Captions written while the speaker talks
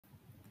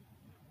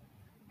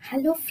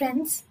Hello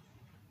friends,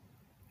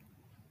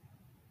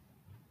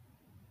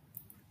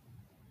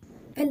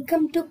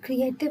 welcome to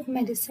Creative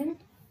Medicine.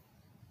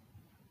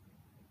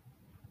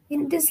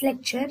 In this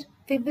lecture,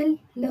 we will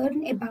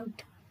learn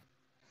about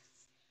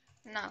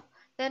Now,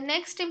 the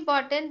next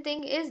important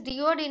thing is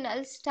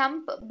duodenal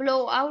stump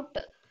blowout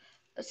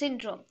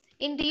syndrome.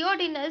 In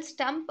duodenal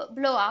stump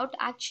blowout,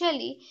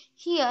 actually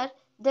here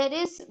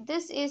this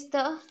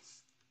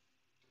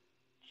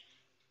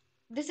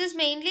is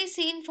mainly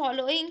seen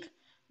following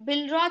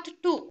Billroth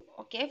 2.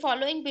 Okay,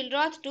 following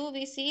Billroth 2,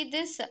 we see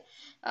this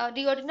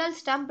duodenal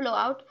stump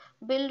blowout.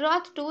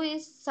 Billroth 2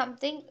 is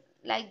something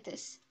like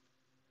this.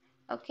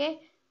 Okay,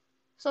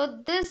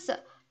 so this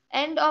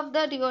end of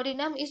the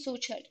duodenum is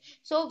sutured.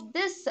 So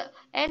this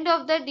end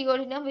of the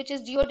duodenum, which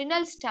is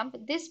duodenal stump,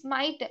 this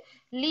might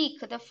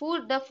leak. The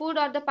food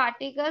or the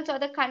particles or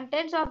the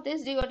contents of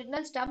this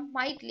duodenal stump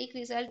might leak,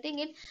 resulting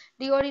in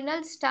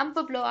duodenal stump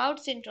blowout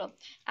syndrome.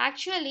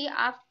 Actually,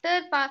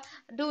 after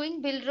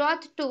doing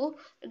Billroth 2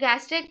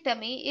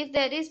 gastrectomy, if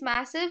there is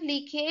massive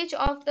leakage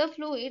of the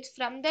fluids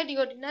from the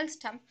duodenal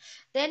stump,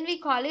 then we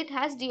call it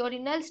as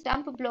duodenal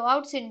stump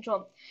blowout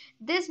syndrome.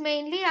 This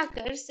mainly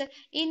occurs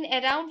in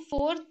around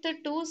 4th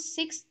to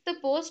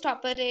 6th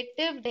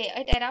post-operative day.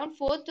 At around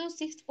 4th to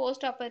 6th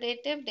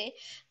post-operative day,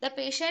 the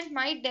patient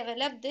might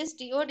develop this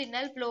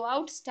duodenal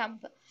blowout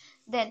stump.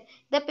 Then,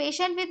 the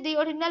patient with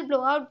duodenal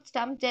blowout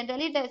stump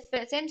generally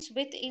presents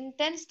with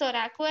intense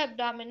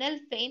thoracoabdominal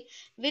pain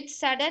with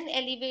sudden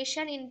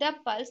elevation in the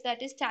pulse,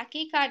 that is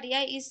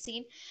tachycardia is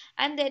seen,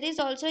 and there is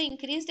also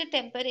increased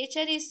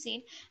temperature is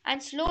seen,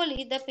 and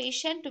slowly the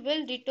patient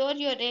will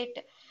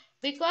deteriorate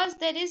because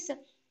there is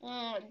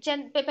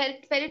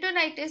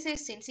peritonitis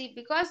is seen. See,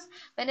 because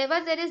whenever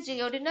there is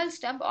duodenal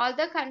stump, all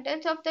the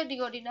contents of the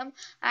duodenum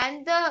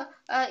and the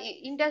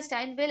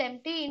intestine will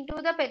empty into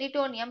the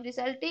peritoneum,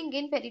 resulting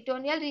in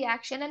peritoneal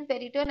reaction and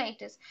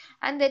peritonitis,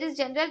 and there is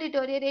general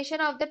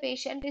deterioration of the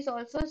patient is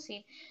also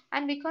seen,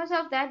 and because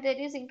of that there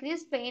is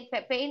increased pain,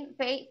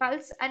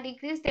 pulse, and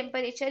increased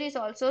temperature is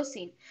also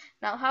seen.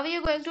 Now, how are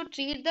you going to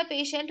treat the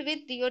patient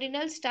with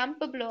duodenal stump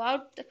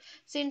blowout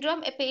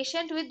syndrome? A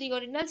patient with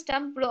duodenal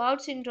stump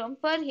blowout syndrome,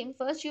 for him,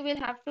 first you will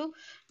have to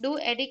do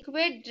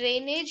adequate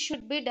drainage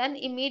should be done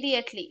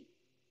immediately.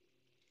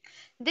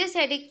 This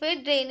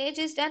adequate drainage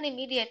is done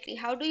immediately.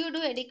 How do you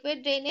do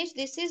adequate drainage?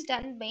 This is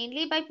done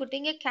mainly by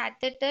putting a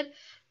catheter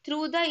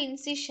through the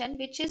incision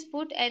which is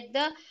put at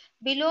the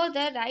below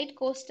the right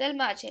costal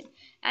margin.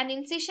 An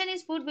incision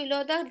is put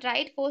below the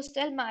right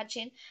costal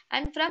margin,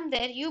 and from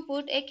there you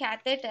put a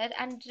catheter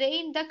and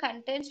drain the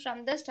contents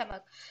from the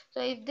stomach. So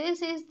if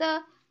this is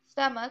the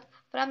stomach,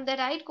 from the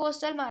right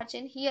costal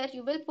margin, here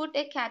you will put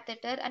a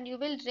catheter and you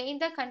will drain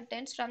the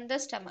contents from the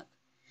stomach.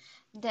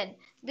 Then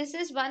this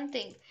is one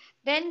thing.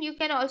 Then you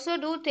can also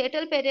do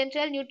total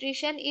parenteral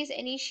nutrition is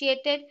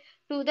initiated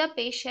to the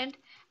patient,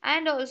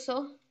 and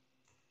also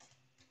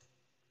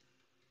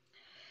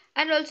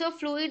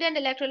fluid and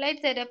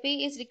electrolyte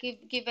therapy is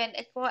given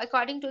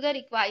according to the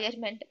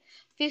requirement.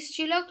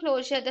 Fistula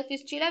closure, the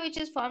fistula which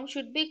is formed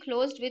should be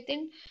closed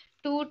within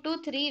 2 to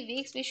 3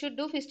 weeks. We should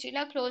do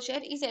fistula closure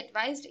is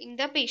advised in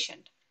the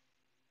patient.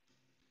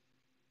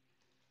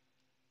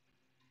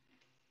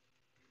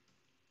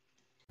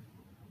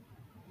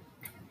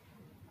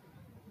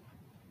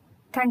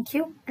 thank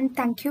you and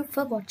thank you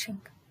for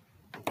watching.